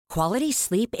Quality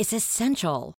sleep is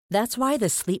essential. That's why the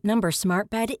Sleep Number Smart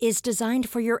Bed is designed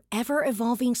for your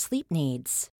ever-evolving sleep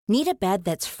needs. Need a bed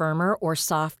that's firmer or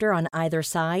softer on either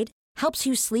side? Helps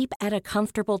you sleep at a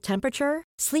comfortable temperature?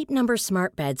 Sleep Number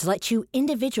Smart Beds let you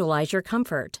individualize your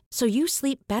comfort, so you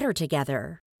sleep better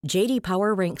together. J.D.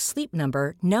 Power ranks Sleep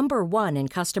Number number 1 in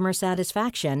customer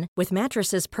satisfaction with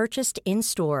mattresses purchased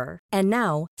in-store. And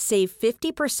now, save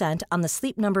 50% on the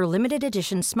Sleep Number Limited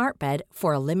Edition Smart Bed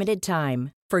for a limited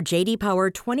time. For J.D. Power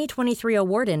 2023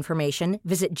 award information,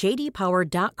 visit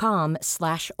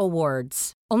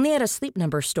jdpower.com/awards. Only at a Sleep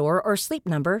Number store or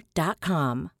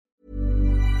sleepnumber.com.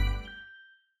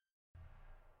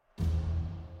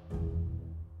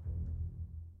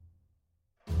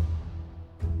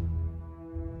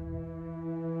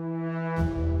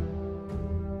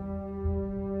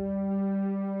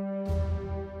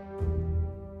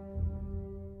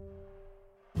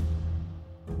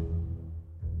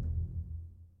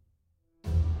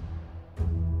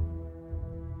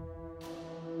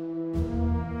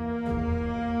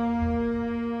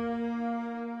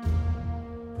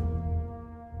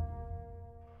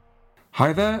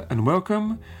 Hi there and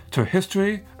welcome to a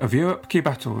history of Europe key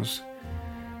battles.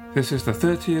 This is the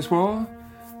 30 Years' War,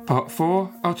 part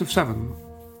 4 out of 7.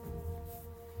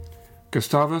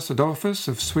 Gustavus Adolphus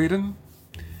of Sweden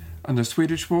and the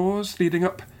Swedish wars leading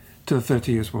up to the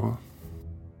 30 Years' War.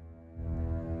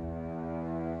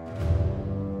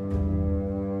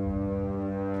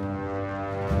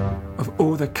 Of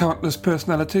all the countless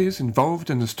personalities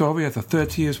involved in the story of the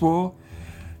 30 Years' War,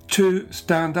 two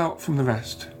stand out from the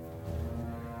rest.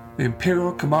 The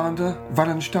Imperial Commander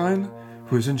Wallenstein,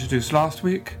 who was introduced last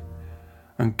week,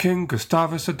 and King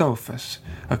Gustavus Adolphus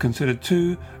are considered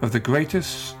two of the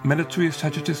greatest military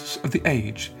strategists of the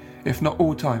age, if not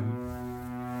all time.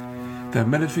 Their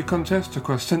military contest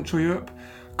across Central Europe,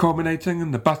 culminating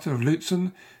in the Battle of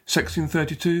Lutzen,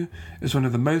 1632, is one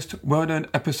of the most well-known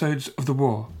episodes of the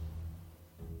war.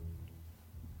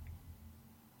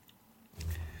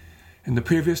 In the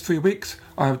previous 3 weeks,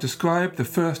 I have described the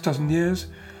first dozen years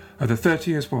of the 30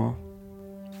 Years' War.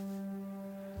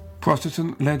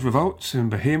 Protestant-led revolts in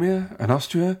Bohemia and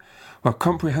Austria were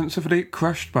comprehensively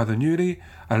crushed by the newly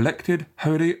elected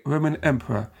Holy Roman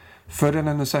Emperor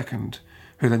Ferdinand II,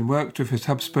 who then worked with his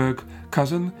Habsburg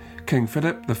cousin, King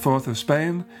Philip IV of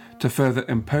Spain, to further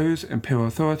impose imperial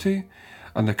authority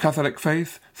and the Catholic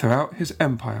faith throughout his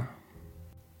empire.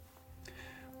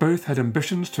 Both had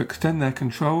ambitions to extend their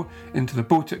control into the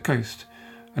Baltic coast,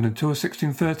 and until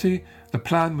 1630 the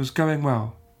plan was going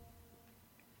well.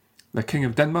 The King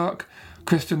of Denmark,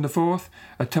 Christian IV,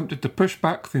 attempted to push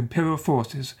back the imperial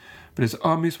forces, but his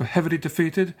armies were heavily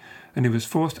defeated and he was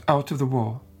forced out of the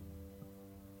war.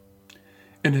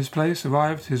 In his place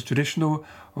arrived his traditional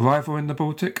rival in the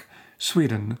Baltic,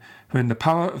 Sweden, who in the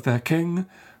power of their king,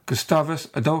 Gustavus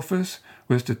Adolphus,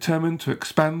 was determined to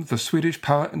expand the Swedish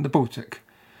power in the Baltic,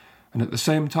 and at the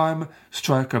same time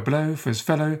strike a blow for his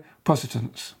fellow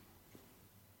Protestants.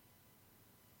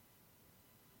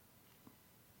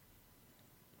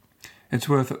 It's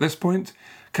worth at this point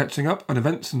catching up on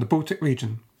events in the Baltic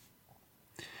region.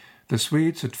 The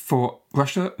Swedes had fought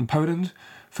Russia and Poland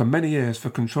for many years for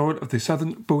control of the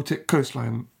southern Baltic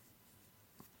coastline.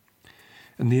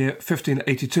 In the year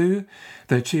 1582,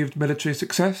 they achieved military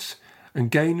success and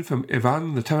gained from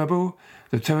Ivan the Terrible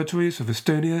the territories of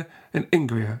Estonia and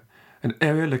Ingria, an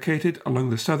area located along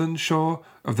the southern shore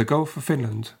of the Gulf of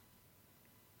Finland.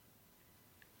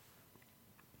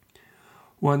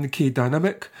 One key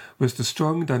dynamic was the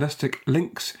strong dynastic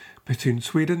links between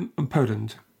Sweden and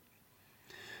Poland.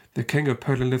 The King of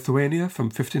Poland-Lithuania from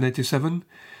 1587,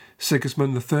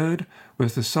 Sigismund III,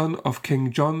 was the son of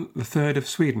King John III of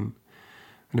Sweden,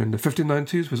 and in the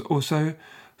 1590s was also,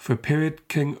 for a period,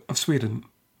 King of Sweden.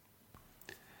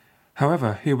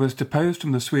 However, he was deposed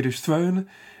from the Swedish throne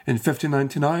in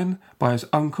 1599 by his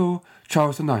uncle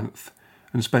Charles IX,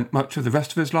 and spent much of the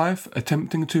rest of his life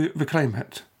attempting to reclaim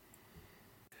it.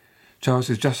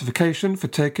 Charles's justification for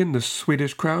taking the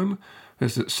Swedish crown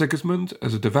was that Sigismund,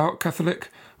 as a devout Catholic,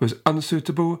 was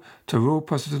unsuitable to rule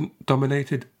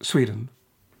Protestant-dominated Sweden.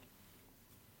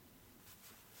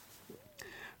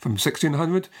 From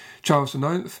 1600, Charles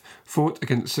IX fought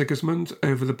against Sigismund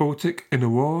over the Baltic in a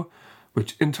war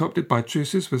which, interrupted by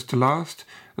truces, was to last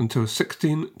until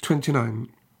 1629.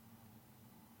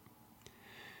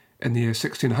 In the year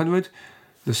 1600,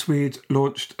 the Swedes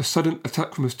launched a sudden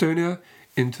attack from Estonia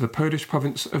into the Polish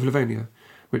province of Livonia,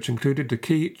 which included the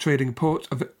key trading port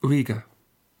of Riga.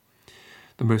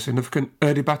 The most significant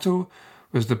early battle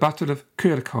was the Battle of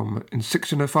Kirchholm in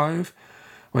 1605,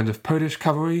 when the Polish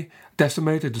cavalry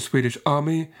decimated the Swedish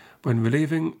army when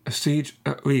relieving a siege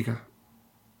at Riga.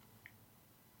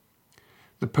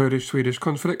 The Polish-Swedish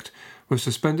conflict was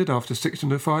suspended after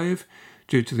 1605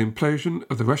 due to the implosion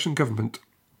of the Russian government.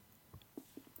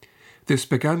 This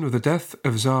began with the death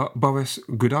of Tsar Boris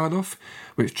Godunov,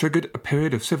 which triggered a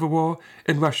period of civil war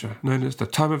in Russia known as the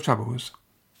Time of Troubles.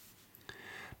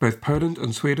 Both Poland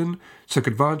and Sweden took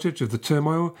advantage of the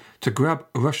turmoil to grab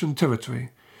Russian territory,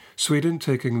 Sweden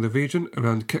taking the region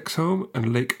around Kexholm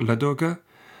and Lake Ladoga,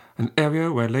 an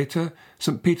area where later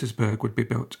St. Petersburg would be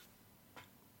built.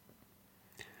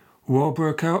 War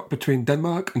broke out between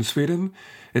Denmark and Sweden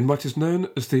in what is known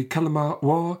as the Kalmar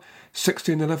War,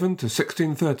 1611 to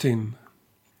 1613.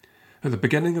 At the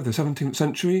beginning of the 17th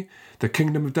century, the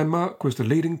Kingdom of Denmark was the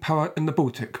leading power in the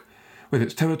Baltic, with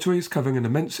its territories covering an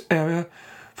immense area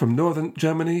from northern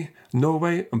Germany,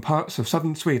 Norway and parts of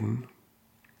southern Sweden.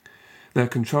 Their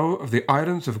control of the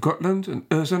islands of Gotland and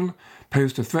Öland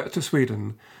posed a threat to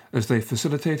Sweden as they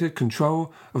facilitated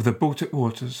control of the Baltic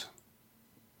waters.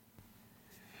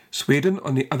 Sweden,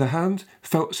 on the other hand,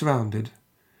 felt surrounded.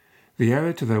 The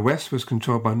area to their west was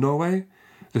controlled by Norway,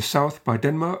 the south by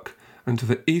Denmark, and to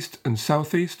the east and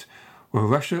southeast were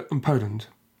Russia and Poland.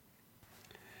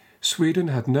 Sweden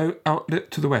had no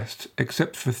outlet to the west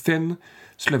except for a thin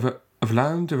sliver of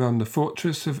land around the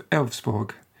fortress of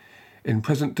Elfsborg, in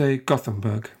present-day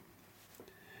Gothenburg.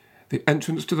 The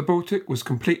entrance to the Baltic was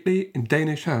completely in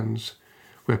Danish hands,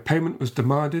 where payment was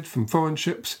demanded from foreign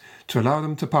ships to allow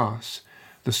them to pass,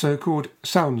 the so-called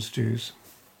Sounds dues.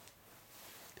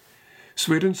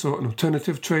 Sweden sought an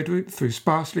alternative trade route through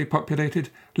sparsely populated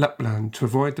Lapland to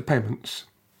avoid the payments.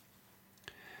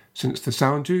 Since the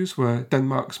Sound dues were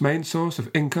Denmark's main source of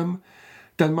income,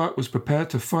 Denmark was prepared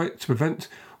to fight to prevent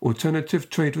alternative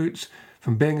trade routes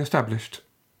from being established.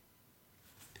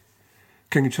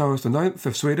 King Charles IX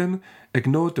of Sweden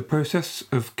ignored the process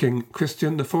of King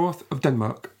Christian IV of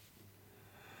Denmark.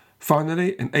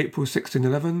 Finally, in April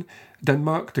 1611,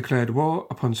 Denmark declared war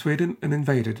upon Sweden and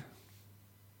invaded.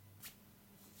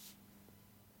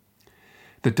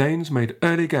 The Danes made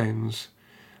early gains.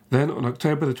 Then, on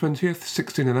October the 20th,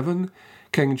 1611,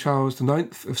 King Charles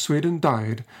IX of Sweden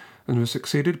died and was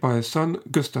succeeded by his son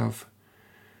Gustavus,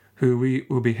 who we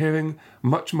will be hearing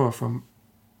much more from.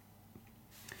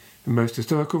 In most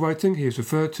historical writing, he is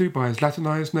referred to by his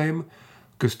Latinized name,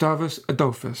 Gustavus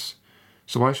Adolphus,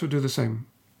 so I shall do the same.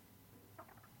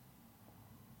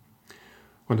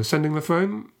 When ascending the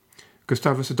throne,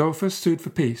 Gustavus Adolphus sued for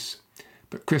peace,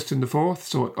 but Christian IV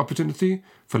sought opportunity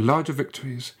for larger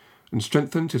victories and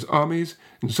strengthened his armies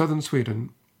in southern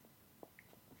Sweden.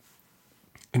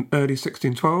 In early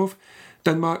 1612,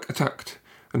 Denmark attacked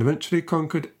and eventually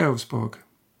conquered Elfsborg.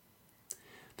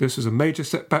 This was a major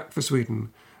setback for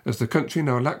Sweden, as the country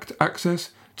now lacked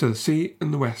access to the sea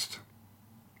in the west.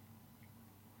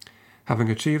 Having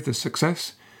achieved this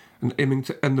success and aiming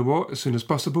to end the war as soon as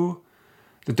possible,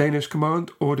 the Danish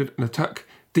command ordered an attack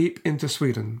deep into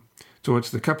Sweden,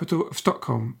 towards the capital of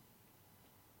Stockholm.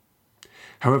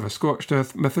 However, scorched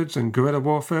earth methods and guerrilla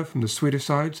warfare from the Swedish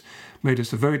sides made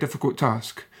this a very difficult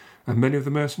task, and many of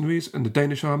the mercenaries in the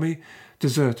Danish army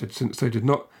deserted since they did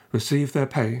not receive their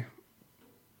pay.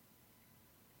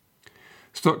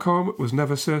 Stockholm was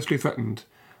never seriously threatened,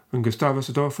 and Gustavus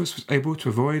Adolphus was able to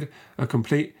avoid a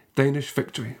complete Danish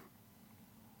victory.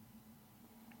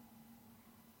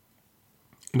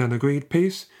 In an agreed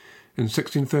peace, in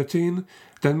 1613,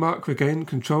 Denmark regained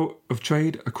control of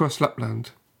trade across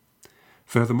Lapland.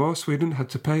 Furthermore, Sweden had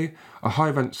to pay a high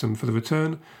ransom for the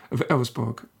return of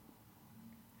Elfsborg.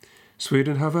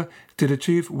 Sweden, however, did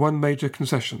achieve one major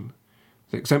concession,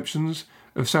 the exemptions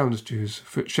of Sounds dues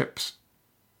for its ships.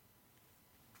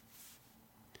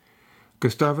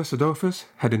 Gustavus Adolphus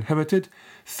had inherited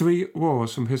 3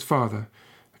 wars from his father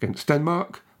against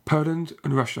Denmark, Poland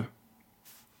and Russia.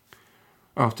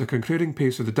 After concluding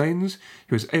peace with the Danes,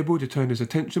 he was able to turn his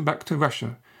attention back to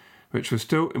Russia, which was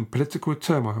still in political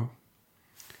turmoil.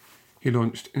 He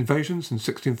launched invasions in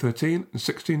 1613 and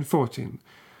 1614,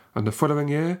 and the following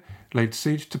year laid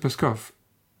siege to Pskov.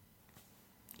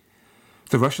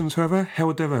 The Russians, however,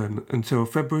 held their own until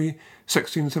February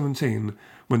 1617,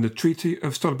 when the Treaty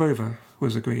of Stolbowa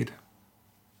was agreed.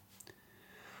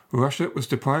 Russia was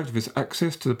deprived of its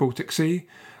access to the Baltic Sea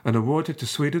and awarded to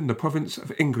Sweden the province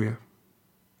of Ingria.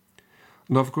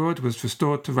 Novgorod was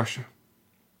restored to Russia.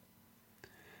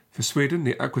 For Sweden,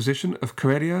 the acquisition of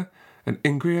Karelia and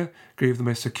Ingria gave them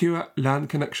a secure land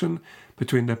connection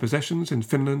between their possessions in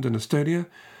Finland and Estonia,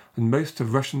 and most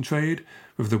of Russian trade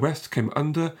with the West came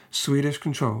under Swedish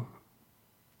control.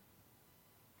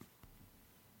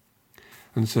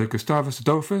 and so Gustavus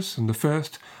Adolphus, in the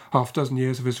first half-dozen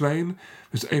years of his reign,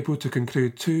 was able to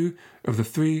conclude 2 of the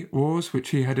 3 wars which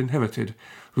he had inherited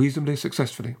reasonably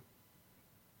successfully.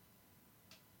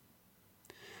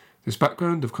 This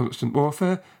background of constant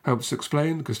warfare helps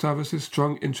explain Gustavus's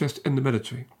strong interest in the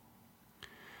military.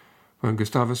 When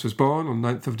Gustavus was born on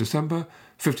 9th of December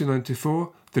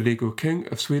 1594, the legal king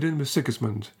of Sweden was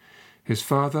Sigismund, his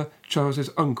father Charles's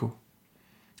uncle.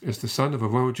 As the son of a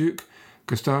royal duke,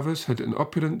 Gustavus had an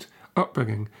opulent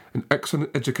upbringing and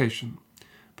excellent education,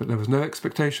 but there was no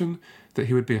expectation that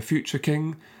he would be a future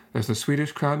king, as the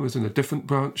Swedish crown was in a different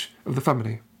branch of the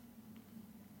family.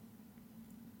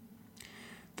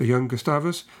 The young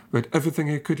Gustavus read everything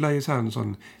he could lay his hands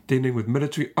on, dealing with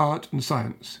military art and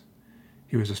science.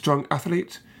 He was a strong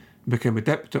athlete, and became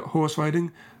adept at horse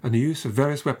riding and the use of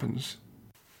various weapons.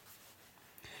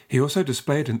 He also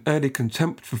displayed an early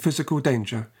contempt for physical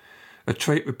danger, a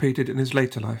trait repeated in his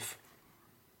later life.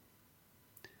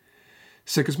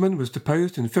 Sigismund was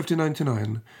deposed in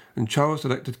 1599 and Charles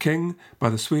elected king by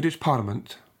the Swedish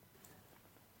Parliament.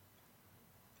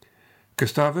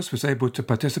 Gustavus was able to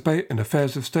participate in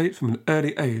affairs of state from an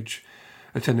early age,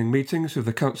 attending meetings of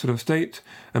the Council of State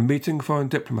and meeting foreign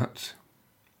diplomats.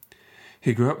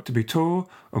 He grew up to be tall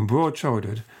and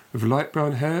broad-shouldered, with light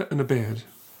brown hair and a beard.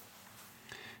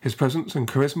 His presence and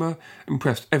charisma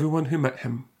impressed everyone who met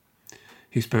him.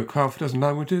 He spoke half a dozen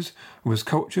languages and was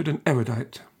cultured and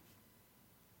erudite.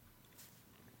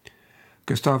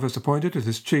 Gustavus appointed as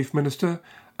his chief minister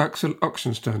Axel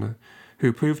Oxenstierna,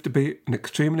 who proved to be an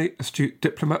extremely astute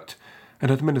diplomat and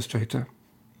administrator.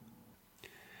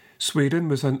 Sweden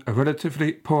was then a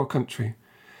relatively poor country,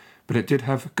 but it did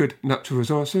have good natural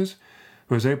resources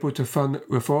and was able to fund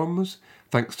reforms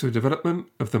thanks to the development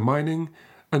of the mining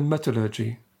and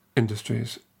metallurgy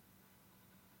industries.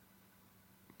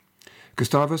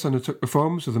 Gustavus undertook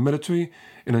reforms of the military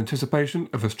in anticipation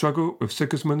of a struggle with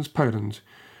Sigismund's Poland,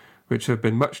 which have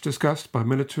been much discussed by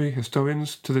military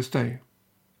historians to this day.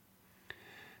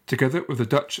 Together with the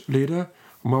Dutch leader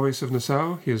Maurice of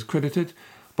Nassau, he is credited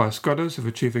by scholars of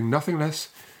achieving nothing less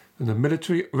than a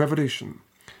military revolution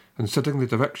and setting the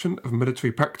direction of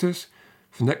military practice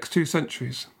for the next 2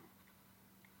 centuries.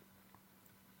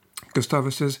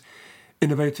 Gustavus's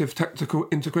innovative tactical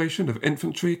integration of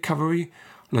infantry, cavalry,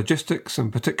 logistics,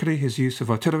 and particularly his use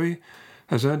of artillery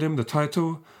has earned him the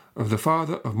title of the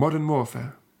father of modern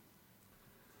warfare.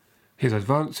 His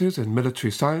advances in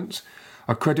military science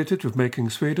are credited with making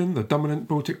Sweden the dominant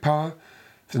Baltic power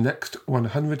for the next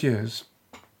 100 years.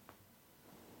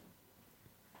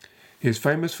 He is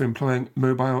famous for employing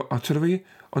mobile artillery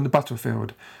on the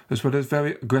battlefield, as well as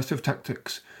very aggressive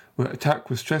tactics, where attack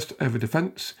was stressed over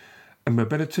defence, and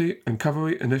mobility and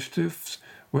cavalry initiatives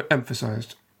were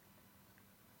emphasised.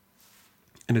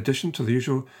 In addition to the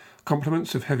usual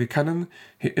complements of heavy cannon,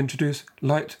 he introduced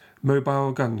light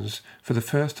mobile guns for the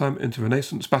first time into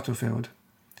Renaissance battlefield.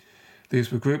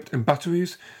 These were grouped in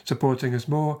batteries, supporting as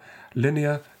more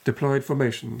linear deployed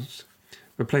formations,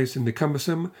 replacing the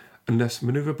cumbersome and less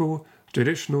manoeuvrable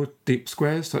traditional deep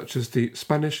squares such as the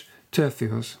Spanish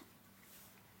tercios.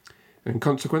 In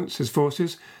consequence, his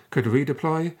forces could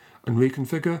redeploy and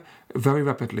reconfigure very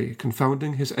rapidly,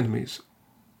 confounding his enemies.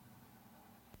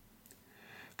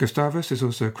 Gustavus is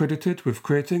also credited with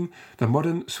creating the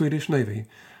modern Swedish Navy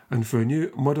and for a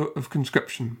new model of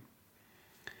conscription.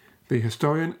 The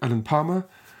historian Alan Palmer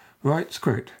writes,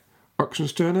 quote,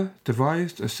 Oxenstierna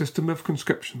devised a system of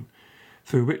conscription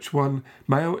through which one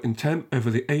male intent over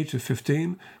the age of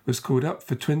 15 was called up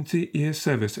for 20 years'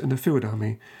 service in the field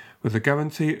army with a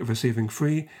guarantee of receiving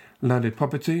free landed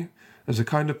property as a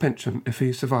kind of pension if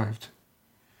he survived.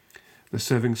 The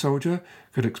serving soldier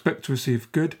could expect to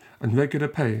receive good and regular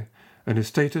pay, and his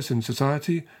status in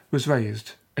society was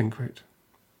raised. End quote.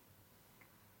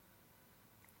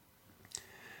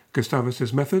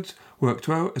 Gustavus's methods worked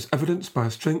well, as evidenced by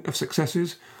a string of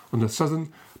successes on the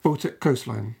southern Baltic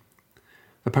coastline.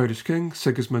 The Polish king,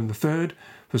 Sigismund III,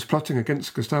 was plotting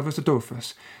against Gustavus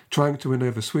Adolphus, trying to win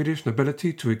over Swedish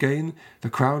nobility to regain the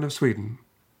crown of Sweden.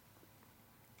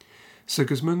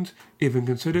 Sigismund even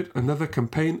considered another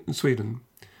campaign in Sweden,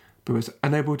 but was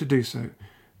unable to do so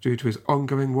due to his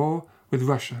ongoing war with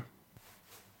Russia.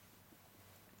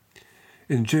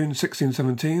 In June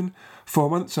 1617, 4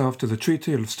 months after the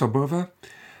Treaty of Stobova,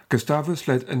 Gustavus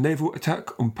led a naval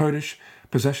attack on Polish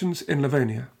possessions in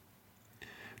Livonia.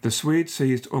 The Swedes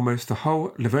seized almost the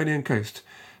whole Livonian coast,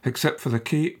 except for the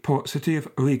key port city of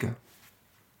Riga.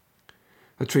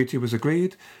 A treaty was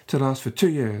agreed to last for 2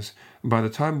 years, and by the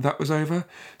time that was over,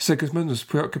 Sigismund was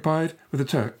preoccupied with the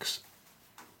Turks.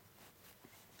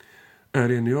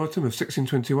 Early in the autumn of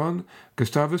 1621,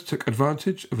 Gustavus took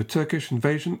advantage of a Turkish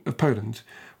invasion of Poland,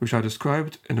 which I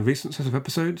described in a recent set of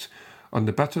episodes on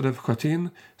the Battle of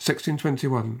Chotin,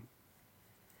 1621.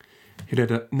 He led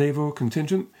a naval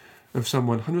contingent of some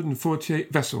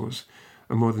 148 vessels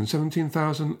and more than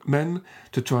 17,000 men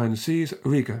to try and seize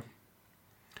Riga.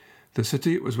 The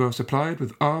city was well supplied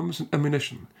with arms and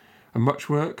ammunition, and much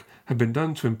work had been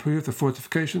done to improve the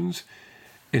fortifications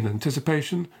in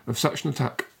anticipation of such an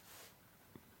attack.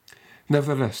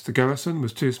 Nevertheless, the garrison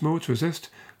was too small to resist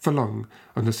for long,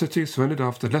 and the city surrendered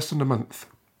after less than a month.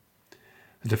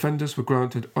 The defenders were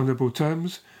granted honourable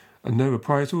terms, and no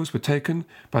reprisals were taken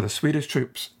by the Swedish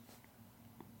troops.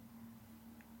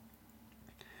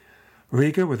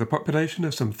 Riga, with a population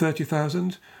of some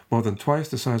 30,000, more than twice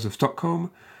the size of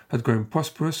Stockholm, had grown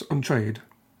prosperous on trade.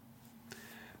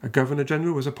 A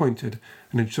governor-general was appointed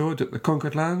and ensured that the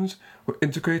conquered lands were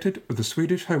integrated with the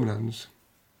Swedish homelands.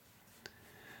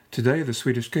 Today, the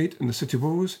Swedish gate and the city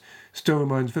walls still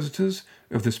remind visitors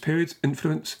of this period's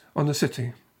influence on the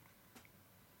city.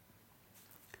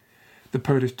 The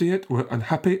Polish Diet were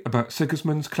unhappy about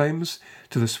Sigismund's claims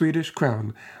to the Swedish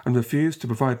crown and refused to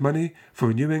provide money for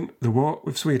renewing the war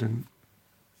with Sweden.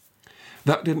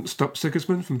 That didn't stop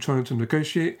Sigismund from trying to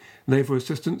negotiate naval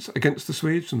assistance against the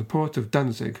Swedes from the port of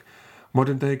Danzig,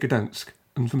 modern-day Gdansk,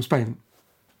 and from Spain.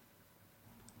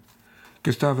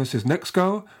 Gustavus's next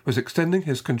goal was extending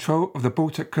his control of the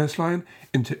Baltic coastline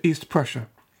into East Prussia.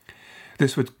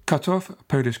 This would cut off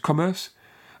Polish commerce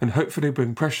and hopefully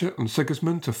bring pressure on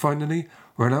Sigismund to finally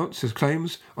renounce his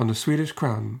claims on the Swedish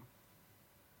crown.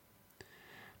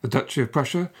 The Duchy of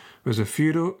Prussia was a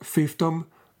feudal fiefdom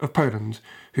of Poland,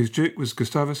 whose duke was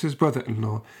Gustavus's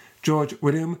brother-in-law, George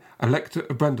William, Elector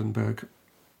of Brandenburg.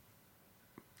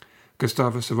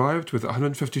 Gustavus arrived with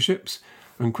 150 ships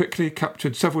and quickly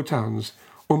captured several towns,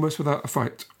 almost without a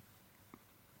fight.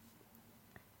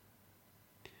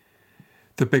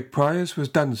 The big prize was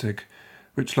Danzig,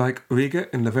 which, like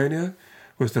Riga in Livonia,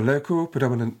 was the local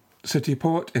predominant city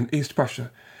port in East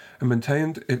Prussia and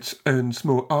maintained its own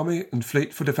small army and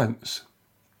fleet for defence.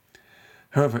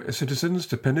 However, its citizens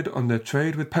depended on their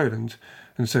trade with Poland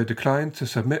and so declined to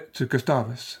submit to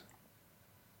Gustavus.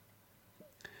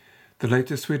 The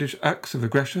latest Swedish acts of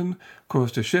aggression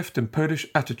caused a shift in Polish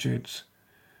attitudes.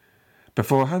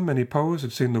 Beforehand, many Poles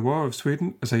had seen the War of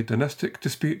Sweden as a dynastic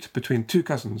dispute between two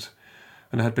cousins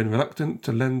and had been reluctant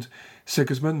to lend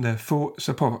Sigismund their full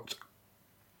support.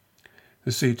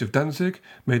 The siege of Danzig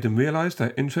made them realise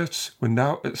their interests were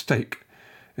now at stake,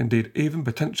 indeed even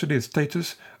potentially the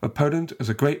status of Poland as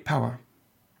a great power.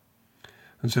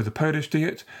 And so the Polish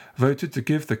Diet voted to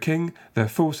give the king their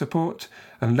full support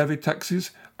and levied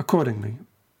taxes accordingly.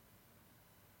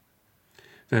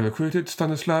 They recruited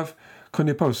Stanislaw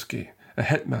Koniepolski, a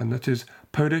hetman, that is,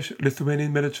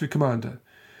 Polish-Lithuanian military commander,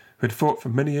 who had fought for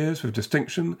many years with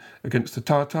distinction against the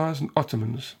Tatars and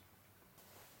Ottomans.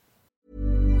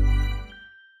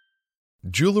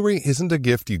 Jewelry isn't a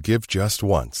gift you give just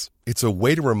once. It's a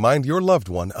way to remind your loved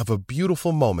one of a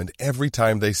beautiful moment every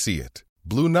time they see it.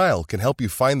 Blue Nile can help you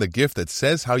find the gift that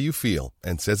says how you feel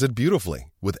and says it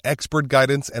beautifully, with expert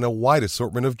guidance and a wide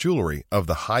assortment of jewelry of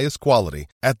the highest quality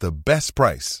at the best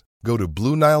price. Go to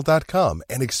BlueNile.com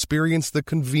and experience the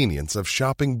convenience of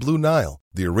shopping Blue Nile,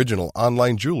 the original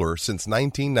online jeweler since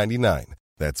 1999.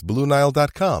 That's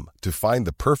BlueNile.com to find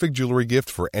the perfect jewelry gift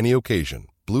for any occasion.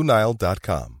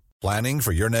 BlueNile.com. Planning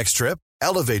for your next trip?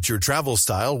 Elevate your travel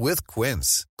style with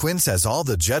Quince. Quince has all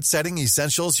the jet-setting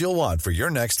essentials you'll want for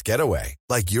your next getaway,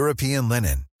 like European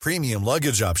linen, premium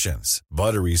luggage options,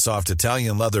 buttery soft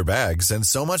Italian leather bags, and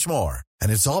so much more.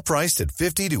 And it's all priced at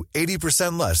 50 to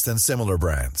 80% less than similar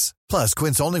brands. Plus,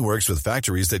 Quince only works with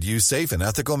factories that use safe and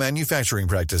ethical manufacturing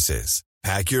practices.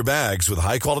 Pack your bags with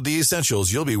high-quality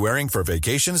essentials you'll be wearing for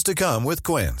vacations to come with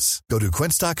Quince. Go to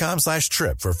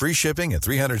quince.com/trip for free shipping and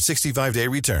 365-day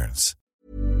returns.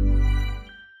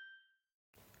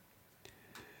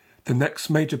 The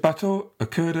next major battle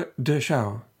occurred at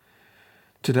Dachau,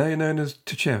 today known as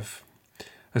Tczew,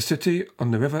 a city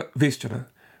on the river Vistula,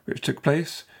 which took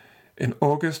place in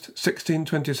August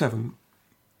 1627.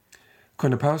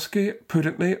 Koniepolski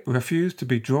prudently refused to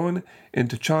be drawn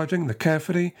into charging the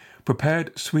carefully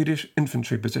prepared Swedish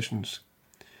infantry positions.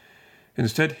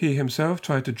 Instead, he himself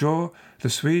tried to draw the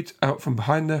Swedes out from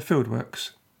behind their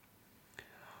fieldworks.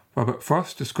 Robert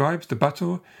Frost describes the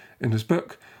battle in his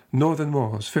book Northern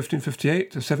Wars,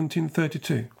 1558 to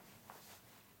 1732.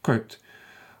 Quote,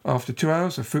 "After 2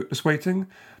 hours of fruitless waiting,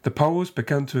 the Poles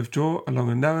began to withdraw along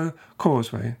a narrow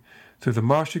causeway through the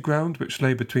marshy ground which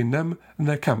lay between them and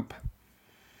their camp.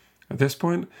 At this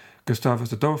point,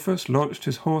 Gustavus Adolphus launched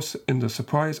his horse in the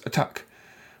surprise attack,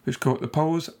 which caught the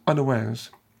Poles unawares.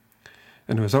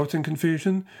 In the resulting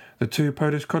confusion, the two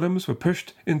Polish columns were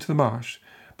pushed into the marsh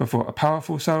before a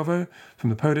powerful salvo from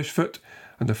the Polish foot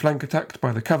and a flank attack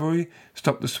by the cavalry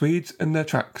stopped the Swedes in their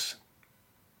tracks.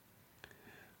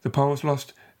 The Poles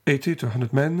lost 80 to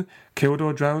 100 men, killed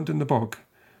or drowned in the bog.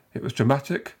 It was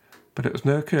dramatic, but it was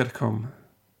no Kirchholm.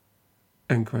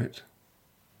 End quote.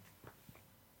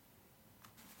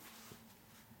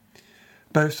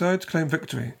 Both sides claimed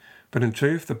victory, but in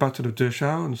truth the Battle of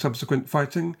Dachau and subsequent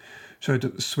fighting showed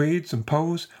that the Swedes and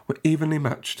Poles were evenly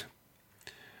matched.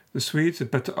 The Swedes had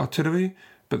better artillery,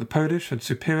 but the Polish had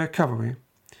superior cavalry,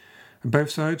 and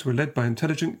both sides were led by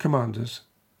intelligent commanders.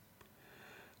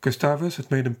 Gustavus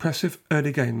had made impressive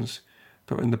early gains,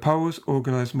 but when the Poles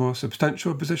organised more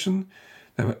substantial opposition,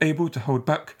 they were able to hold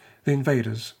back the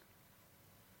invaders.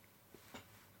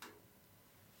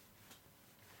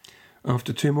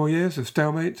 After 2 more years of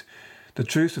stalemate, the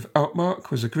Truce of Altmark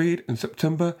was agreed in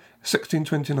September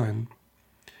 1629.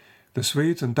 The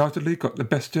Swedes undoubtedly got the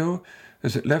best deal,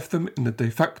 as it left them in the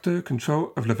de facto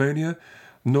control of Livonia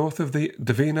north of the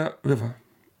Dvina River.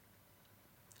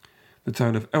 The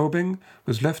town of Elbing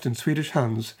was left in Swedish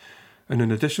hands, and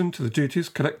in addition to the duties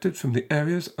collected from the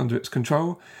areas under its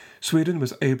control, Sweden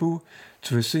was able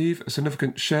to receive a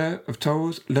significant share of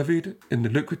tolls levied in the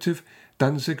lucrative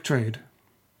Danzig trade.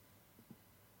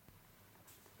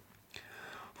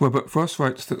 Robert Frost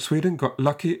writes that Sweden got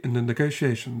lucky in the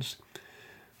negotiations.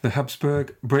 The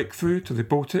Habsburg breakthrough to the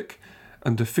Baltic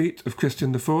and defeat of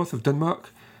Christian IV of Denmark,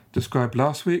 described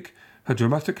last week, had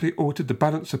dramatically altered the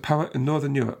balance of power in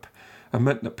Northern Europe and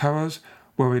meant that powers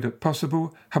worried at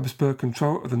possible Habsburg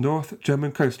control of the North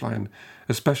German coastline,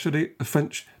 especially the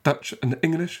French, Dutch and the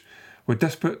English, were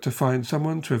desperate to find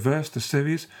someone to reverse the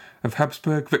series of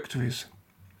Habsburg victories.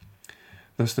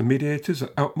 Thus the mediators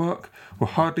at Altmark were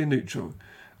hardly neutral,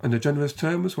 and the generous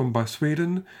terms won by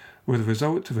Sweden were the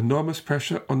result of enormous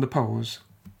pressure on the Poles.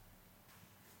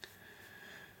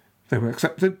 They were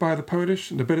accepted by the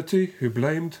Polish nobility, who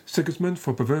blamed Sigismund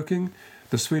for provoking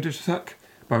the Swedish attack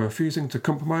by refusing to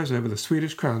compromise over the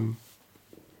Swedish crown.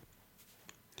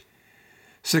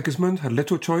 Sigismund had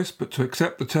little choice but to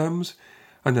accept the terms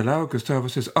and allow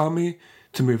Gustavus's army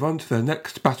to move on to their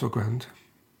next battleground.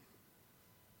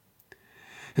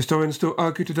 Historians still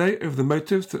argue today over the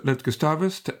motives that led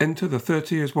Gustavus to enter the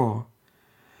 30 Years' War.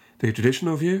 The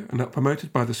traditional view, and that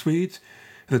promoted by the Swedes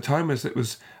at the time, is that it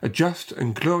was a just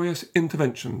and glorious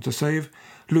intervention to save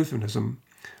Lutheranism,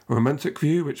 a romantic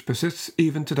view which persists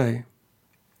even today.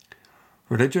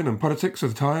 Religion and politics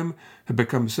of the time had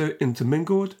become so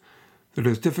intermingled that it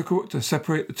is difficult to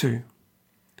separate the two.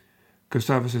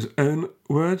 Gustavus's own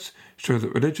words show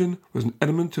that religion was an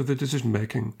element of the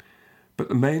decision-making, but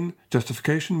the main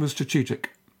justification was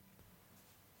strategic.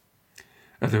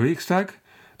 At the Riksdag,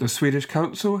 the Swedish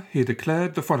council, he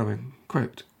declared the following,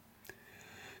 quote,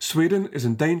 "Sweden is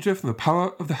in danger from the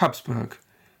power of the Habsburg.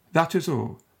 That is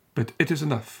all, but it is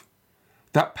enough.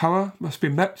 That power must be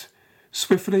met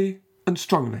swiftly and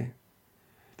strongly.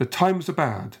 The times are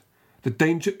bad. The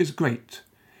danger is great.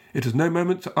 It is no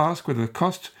moment to ask whether the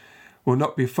cost will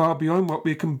not be far beyond what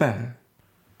we can bear.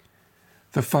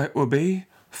 The fight will be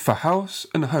for house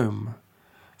and home,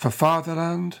 for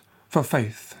fatherland, for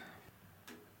faith."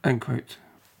 End quote.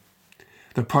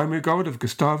 The primary goal of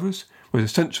Gustavus was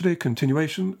essentially a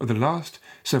continuation of the last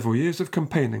several years of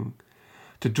campaigning,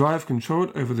 to drive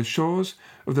control over the shores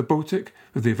of the Baltic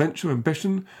with the eventual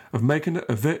ambition of making it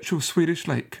a virtual Swedish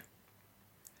lake.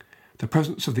 The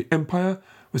presence of the Empire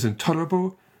was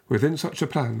intolerable within such a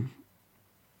plan.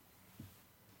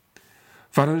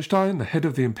 Wallenstein, the head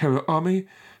of the Imperial Army,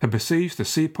 had besieged the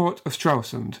seaport of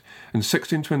Stralsund in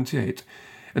 1628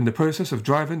 in the process of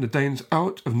driving the Danes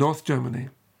out of North Germany.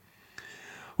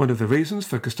 One of the reasons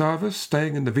for Gustavus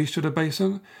staying in the Vistula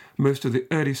Basin most of the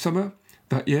early summer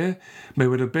that year may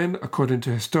well have been, according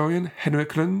to historian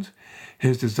Henrik Lund,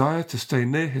 his desire to stay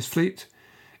near his fleet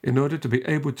in order to be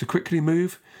able to quickly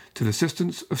move to the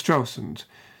assistance of Stralsund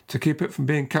to keep it from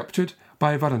being captured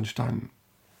by Wallenstein.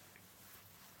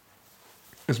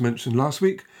 As mentioned last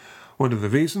week, one of the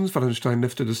reasons Wallenstein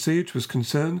lifted the siege was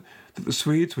concern that the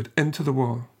Swedes would enter the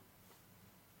war.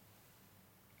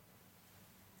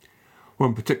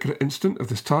 One particular incident of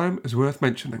this time is worth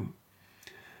mentioning.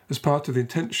 As part of the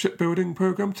intense shipbuilding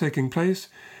program taking place,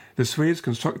 the Swedes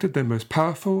constructed their most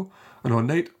powerful and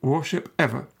ornate warship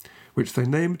ever, which they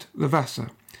named the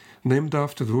Vasa, named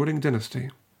after the ruling dynasty.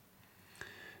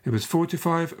 It was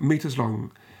 45 metres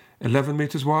long, 11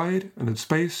 metres wide, and had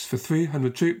space for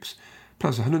 300 troops,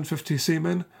 plus 150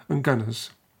 seamen and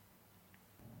gunners.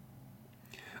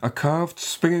 A carved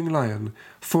springing lion,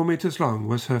 4 metres long,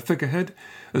 was her figurehead,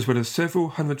 as well as several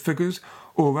hundred figures,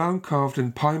 all round carved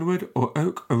in pinewood or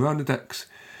oak around the decks,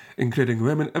 including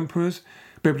Roman emperors,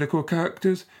 biblical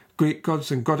characters, Greek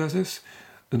gods and goddesses,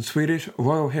 and Swedish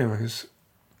royal heroes.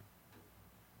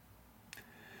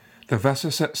 The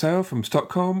vessel set sail from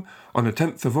Stockholm on the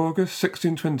 10th of August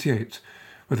 1628,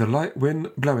 with a light wind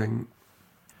blowing.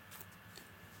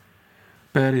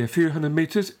 Barely a few hundred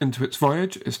metres into its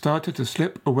voyage, it started to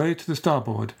slip away to the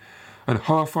starboard, and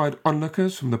horrified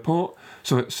onlookers from the port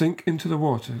saw it sink into the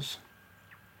waters.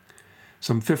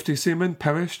 Some 50 seamen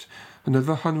perished, and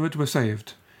another 100 were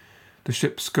saved. The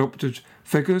ship's sculptured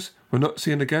figures were not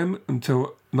seen again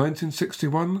until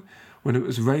 1961, when it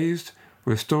was raised,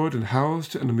 restored and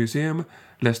housed in a museum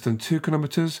less than 2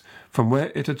 kilometres from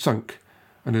where it had sunk,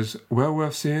 and is well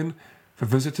worth seeing for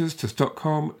visitors to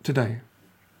Stockholm today.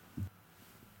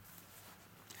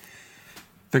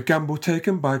 The gamble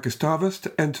taken by Gustavus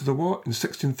to enter the war in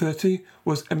 1630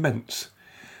 was immense.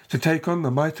 To take on the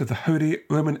might of the Holy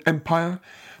Roman Empire,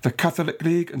 the Catholic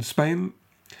League and Spain,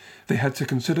 they had to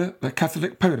consider that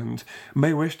Catholic Poland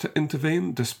may wish to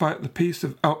intervene despite the Peace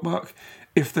of Altmark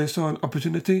if they saw an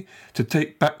opportunity to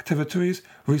take back territories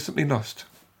recently lost.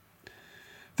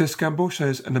 This gamble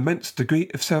shows an immense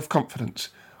degree of self-confidence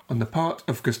on the part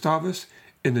of Gustavus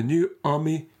in the new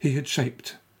army he had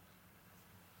shaped.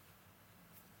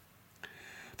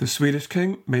 The Swedish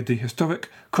king made the historic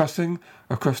crossing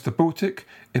across the Baltic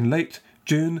in late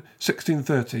June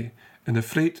 1630 in a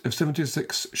fleet of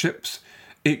 76 ships,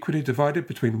 equally divided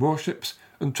between warships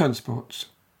and transports.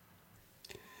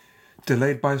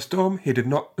 Delayed by a storm, he did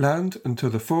not land until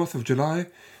the 4th of July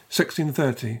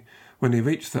 1630, when he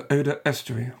reached the Oder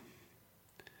estuary.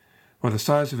 While the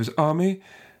size of his army,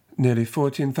 nearly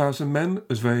 14,000 men,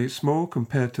 was very small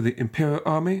compared to the imperial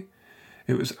army,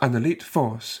 it was an elite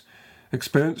force,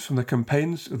 experienced from the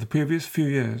campaigns of the previous few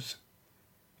years.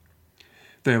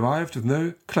 They arrived with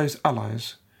no close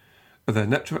allies. Of their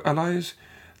natural allies,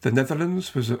 the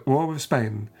Netherlands was at war with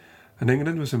Spain, and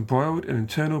England was embroiled in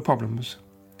internal problems,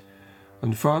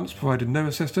 and France provided no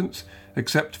assistance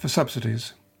except for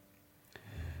subsidies.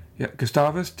 Yet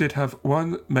Gustavus did have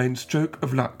one main stroke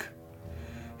of luck.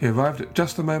 He arrived at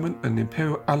just the moment when the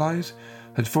imperial allies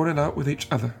had fallen out with each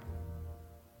other.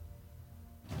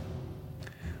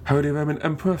 Holy Roman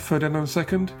Emperor Ferdinand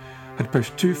II had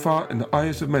pushed too far in the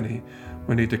eyes of many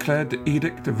when he declared the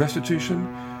Edict of Restitution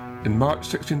in March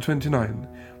 1629,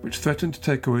 which threatened to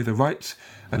take away the rights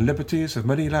and liberties of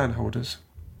many landholders.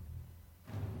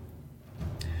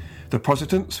 The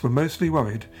Protestants were mostly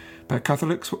worried, but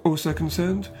Catholics were also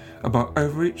concerned about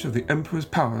overreach of the emperor's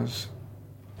powers.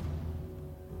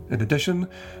 In addition,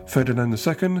 Ferdinand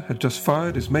II had just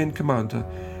fired his main commander,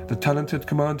 the talented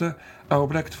commander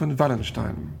Albrecht von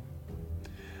Wallenstein.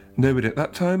 Nobody at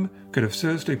that time could have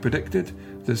seriously predicted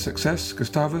the success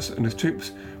Gustavus and his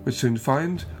troops would soon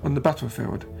find on the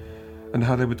battlefield, and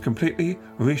how they would completely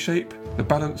reshape the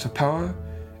balance of power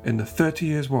in the 30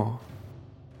 Years' War.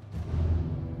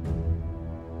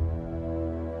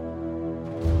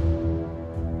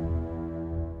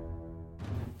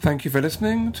 Thank you for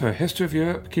listening to A History of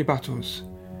Europe Key Battles.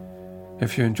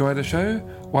 If you enjoy the show,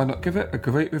 why not give it a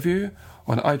great review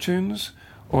on iTunes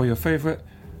or your favourite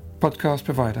podcast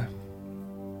provider.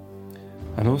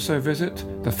 And also visit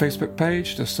the Facebook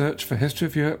page to search for History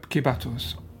of Europe Key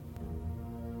Battles.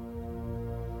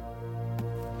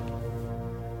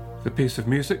 The piece of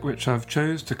music which I've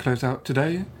chose to close out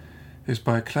today is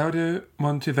by Claudio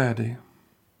Monteverdi.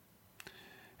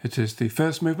 It is the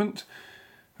first movement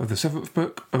of the 7th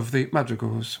book of the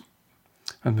Madrigals,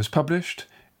 and was published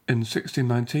in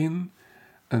 1619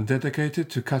 and dedicated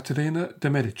to Caterina de'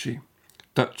 Medici,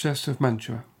 Duchess of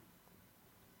Mantua.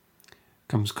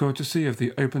 Comes courtesy of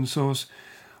the open source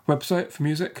website for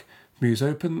music,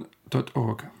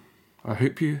 museopen.org. I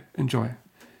hope you enjoy.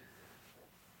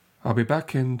 I'll be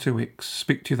back in 2 weeks.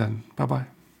 Speak to you then. Bye-bye.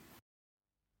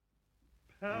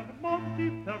 Per monti,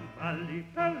 per valli,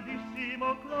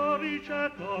 bellissimo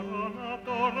Glorice, corona,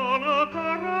 corona,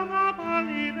 corona,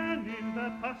 valli venin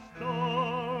de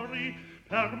pastori.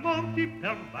 Per monti,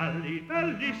 per valli,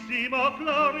 bellissimo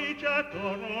Glorice,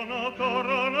 corona,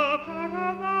 corona,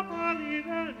 corona, valli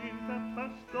venin de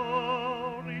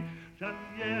pastori.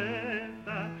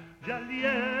 Gialieta,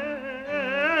 Gialieta,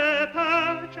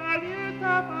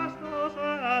 Gialieta pastosa,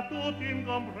 a tutti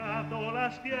ingombrato la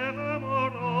schiera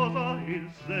amorosa, il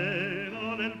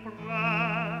seno del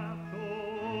prato.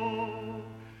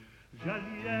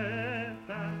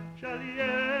 Gialieta,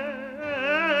 Gialieta,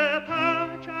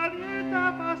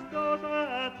 Gialieta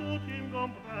pastosa, a tutti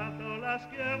ingombrato la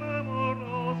schiera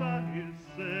amorosa, il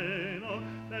seno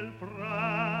del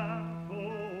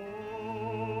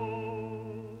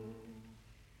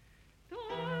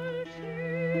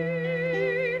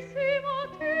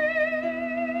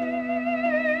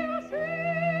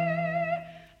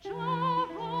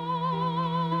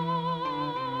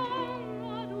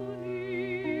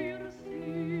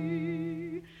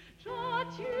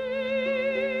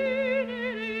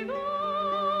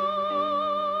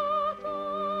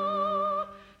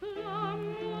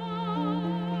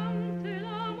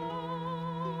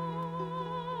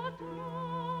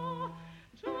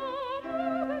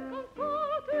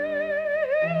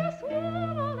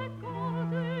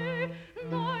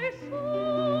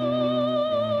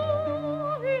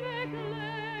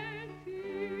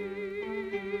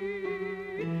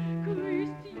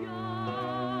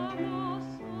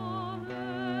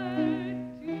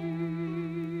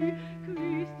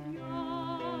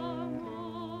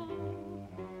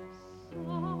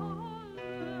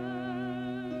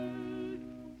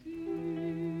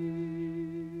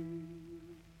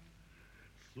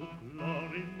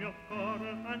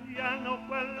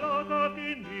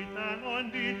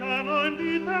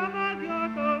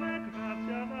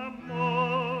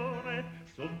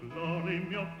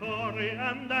occorre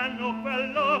andando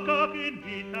quel loco che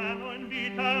invitano a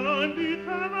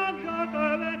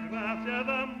gioco le grazie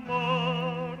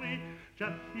d'amori.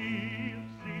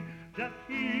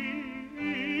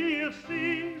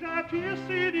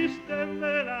 Giacchirsi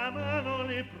distende la mano,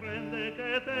 li prende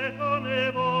che te con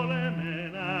ne vuole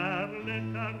menar le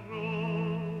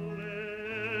carrole.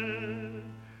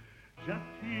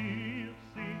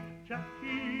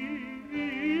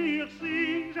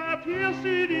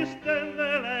 Giacchirsi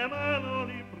distende le mano,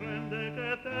 li prende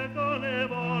che te con ne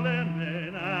vuole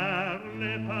menar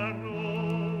le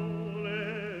parole.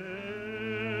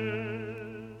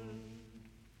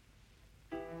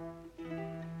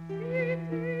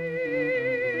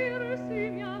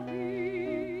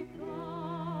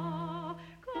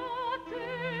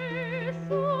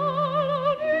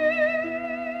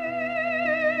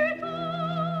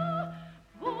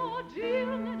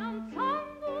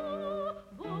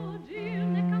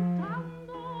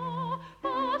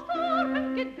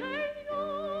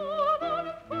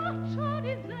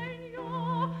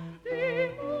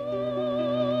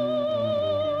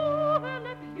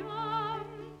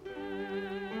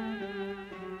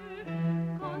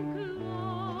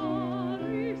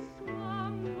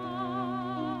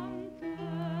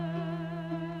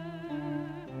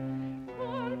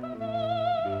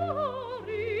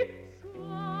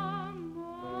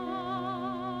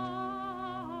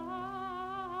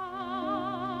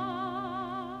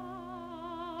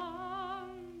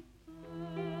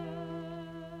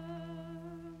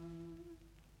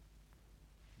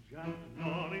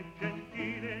 Giacclori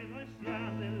gentile, noi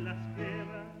siamo nella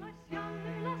schiera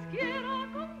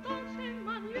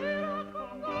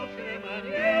con dolce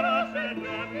maniera,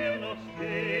 sembravi uno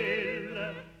stil.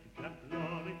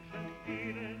 Giacclori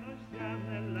gentile, noi siamo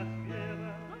nella schiera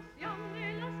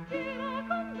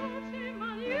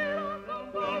con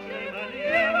dolce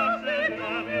maniera,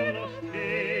 sembravi uno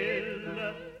stil.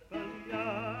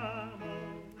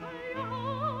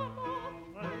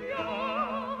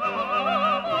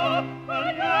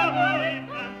 Balliamo,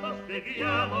 intanto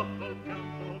spieghiamo col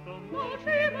canto con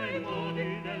voce i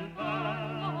modi del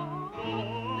ballo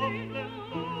del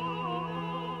modi.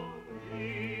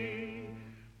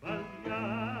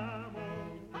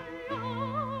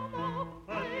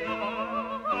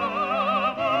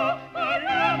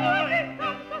 Balliamo,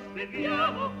 intanto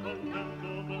spieghiamo col canto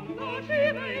con voce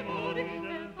i modi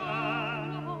del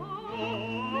ballo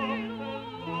del modi.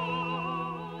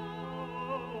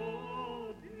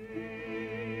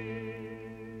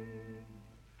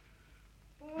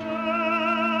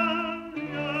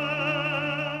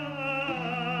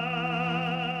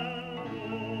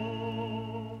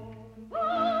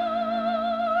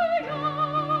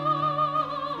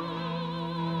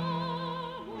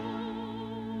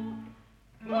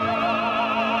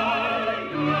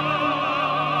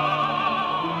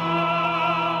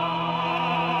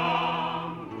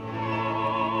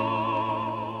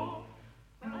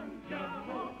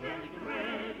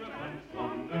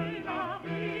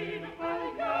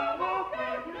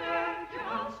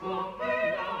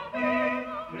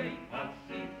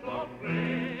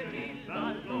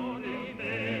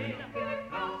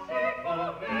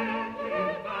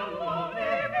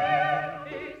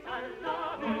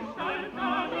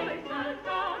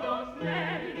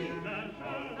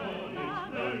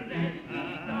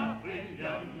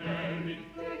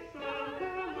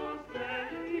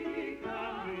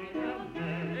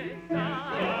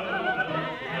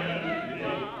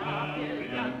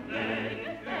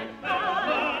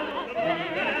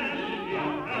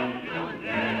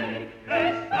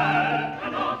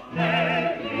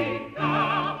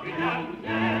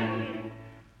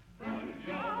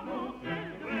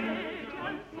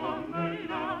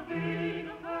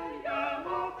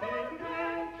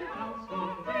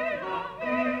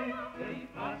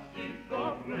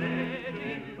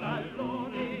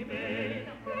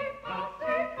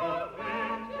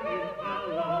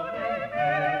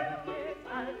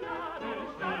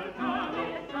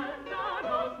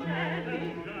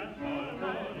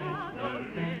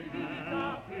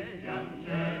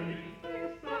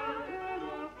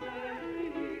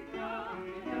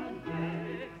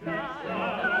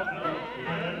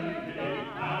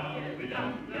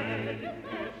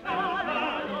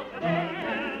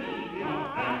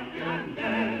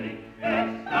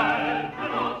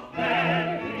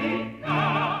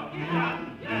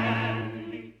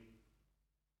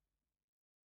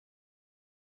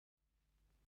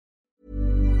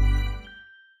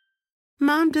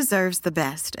 Mom deserves the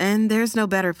best, and there's no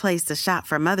better place to shop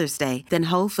for Mother's Day than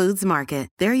Whole Foods Market.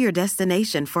 They're your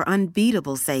destination for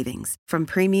unbeatable savings, from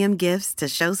premium gifts to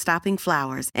show-stopping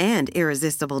flowers and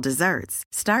irresistible desserts.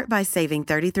 Start by saving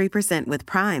 33% with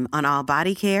Prime on all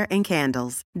body care and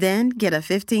candles. Then get a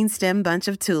 15-stem bunch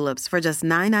of tulips for just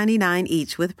 $9.99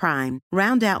 each with Prime.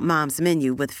 Round out Mom's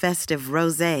menu with festive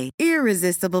rosé,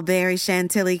 irresistible berry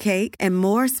chantilly cake, and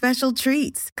more special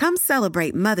treats. Come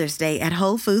celebrate Mother's Day at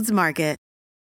Whole Foods Market.